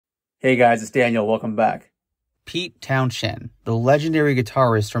Hey guys, it's Daniel. Welcome back. Pete Townshend, the legendary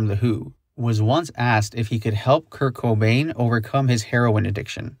guitarist from The Who, was once asked if he could help Kurt Cobain overcome his heroin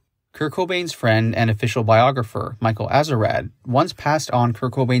addiction. Kurt Cobain's friend and official biographer, Michael Azerrad, once passed on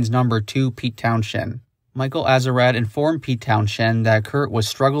Kurt Cobain's number to Pete Townshend. Michael Azerrad informed Pete Townshend that Kurt was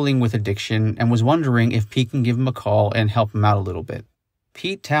struggling with addiction and was wondering if Pete can give him a call and help him out a little bit.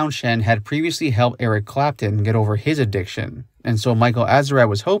 Pete Townshend had previously helped Eric Clapton get over his addiction, and so Michael Azerrad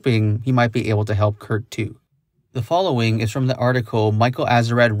was hoping he might be able to help Kurt too. The following is from the article Michael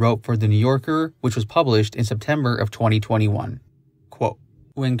Azerrad wrote for The New Yorker, which was published in September of 2021. Quote,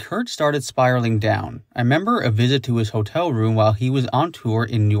 "When Kurt started spiraling down, I remember a visit to his hotel room while he was on tour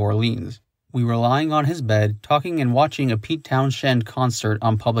in New Orleans. We were lying on his bed, talking and watching a Pete Townshend concert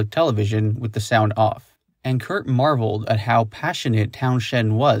on public television with the sound off. And Kurt marveled at how passionate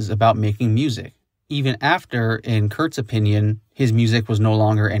Townshend was about making music, even after, in Kurt's opinion, his music was no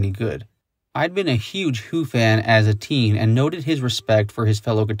longer any good. I'd been a huge Who fan as a teen and noted his respect for his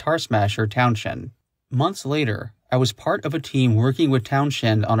fellow guitar smasher Townshend. Months later, I was part of a team working with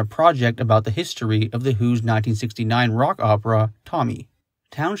Townshend on a project about the history of The Who's 1969 rock opera, Tommy.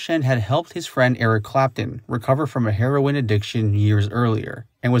 Townshend had helped his friend Eric Clapton recover from a heroin addiction years earlier,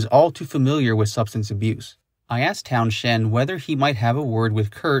 and was all too familiar with substance abuse. I asked Townshend whether he might have a word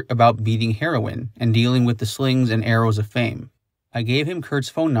with Kurt about beating heroin and dealing with the slings and arrows of fame. I gave him Kurt's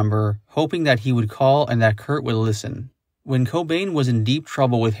phone number, hoping that he would call and that Kurt would listen. When Cobain was in deep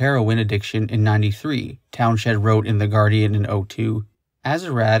trouble with heroin addiction in '93, Townshend wrote in The Guardian in '02,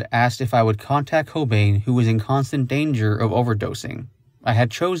 Azerrad asked if I would contact Cobain, who was in constant danger of overdosing. I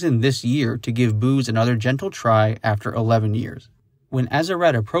had chosen this year to give booze another gentle try after 11 years. When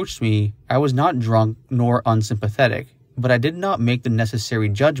Azerrad approached me, I was not drunk nor unsympathetic, but I did not make the necessary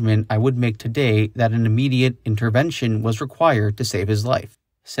judgment I would make today that an immediate intervention was required to save his life,"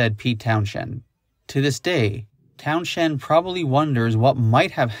 said Pete Townshend. To this day, Townshend probably wonders what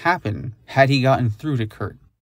might have happened had he gotten through to Kurt.